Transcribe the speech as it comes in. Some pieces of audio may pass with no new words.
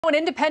An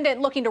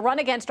independent looking to run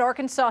against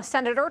Arkansas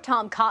Senator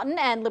Tom Cotton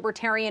and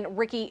Libertarian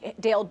Ricky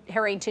Dale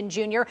Harrington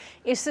Jr.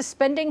 is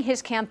suspending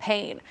his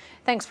campaign.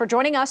 Thanks for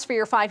joining us for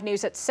your 5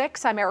 News at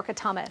 6. I'm Erica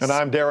Thomas. And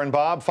I'm Darren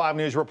Bobb. 5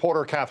 News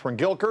reporter Catherine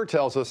Gilker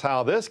tells us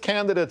how this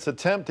candidate's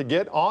attempt to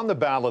get on the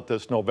ballot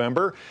this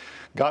November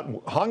got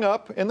hung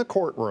up in the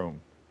courtroom.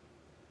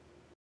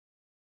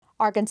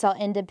 Arkansas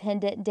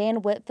Independent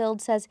Dan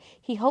Whitfield says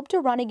he hoped to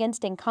run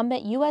against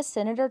incumbent U.S.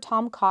 Senator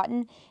Tom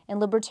Cotton and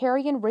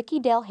Libertarian Ricky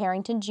Dale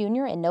Harrington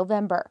Jr. in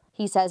November.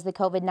 He says the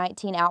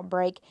COVID-19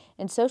 outbreak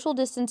and social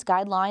distance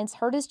guidelines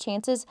hurt his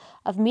chances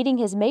of meeting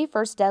his May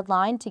 1st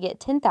deadline to get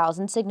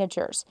 10,000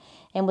 signatures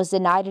and was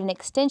denied an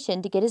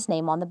extension to get his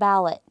name on the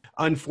ballot.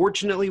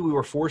 Unfortunately, we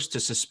were forced to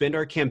suspend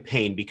our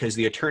campaign because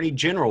the Attorney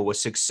General was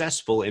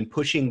successful in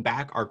pushing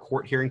back our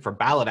court hearing for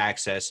ballot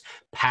access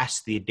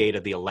past the date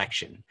of the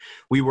election.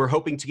 We were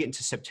hoping to get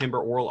into September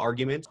oral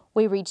arguments.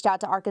 We reached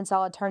out to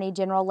Arkansas Attorney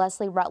General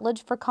Leslie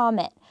Rutledge for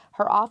comment.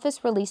 Her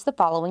office released the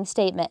following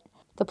statement.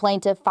 The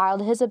plaintiff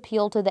filed his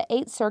appeal to the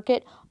 8th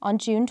Circuit on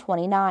June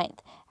 29th,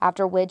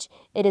 after which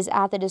it is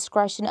at the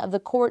discretion of the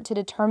court to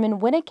determine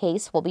when a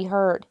case will be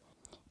heard.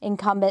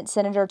 Incumbent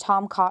Senator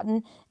Tom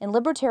Cotton and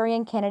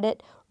Libertarian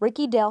candidate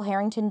Ricky Dale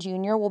Harrington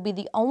Jr. will be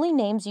the only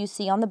names you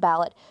see on the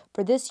ballot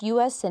for this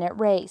U.S. Senate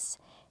race.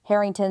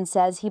 Harrington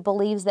says he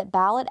believes that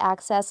ballot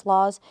access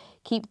laws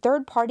keep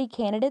third-party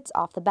candidates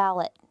off the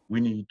ballot.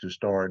 We need to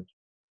start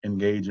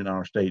engaging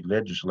our state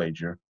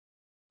legislature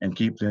and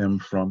keep them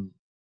from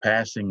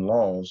passing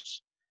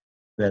laws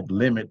that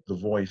limit the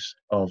voice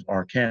of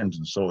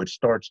Arkansans. So it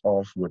starts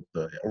off with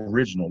the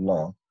original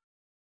law,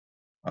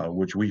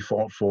 which we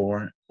fought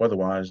for.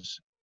 Otherwise,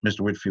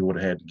 Mr. Whitfield would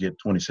have had to get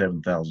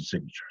 27,000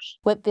 signatures.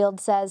 Whitfield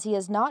says he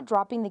is not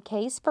dropping the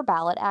case for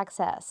ballot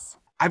access.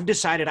 I've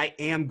decided I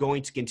am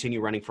going to continue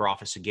running for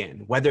office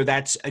again, whether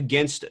that's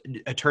against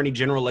Attorney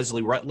General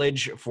Leslie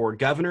Rutledge for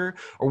governor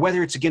or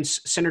whether it's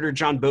against Senator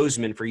John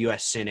Bozeman for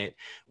U.S. Senate.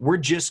 We're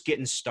just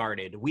getting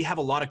started. We have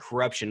a lot of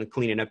corruption and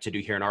cleaning up to do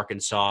here in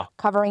Arkansas.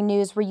 Covering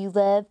news where you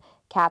live,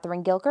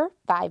 Catherine Gilker,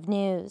 5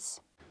 News.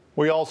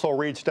 We also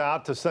reached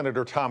out to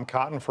Senator Tom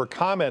Cotton for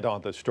comment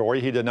on the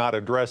story. He did not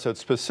address it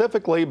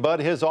specifically, but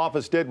his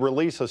office did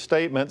release a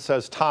statement,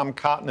 says Tom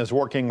Cotton is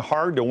working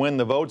hard to win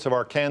the votes of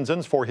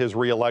Arkansans for his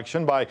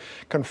reelection by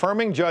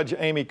confirming Judge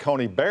Amy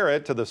Coney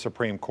Barrett to the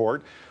Supreme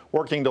Court,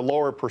 working to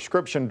lower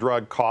prescription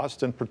drug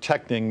costs and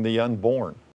protecting the unborn.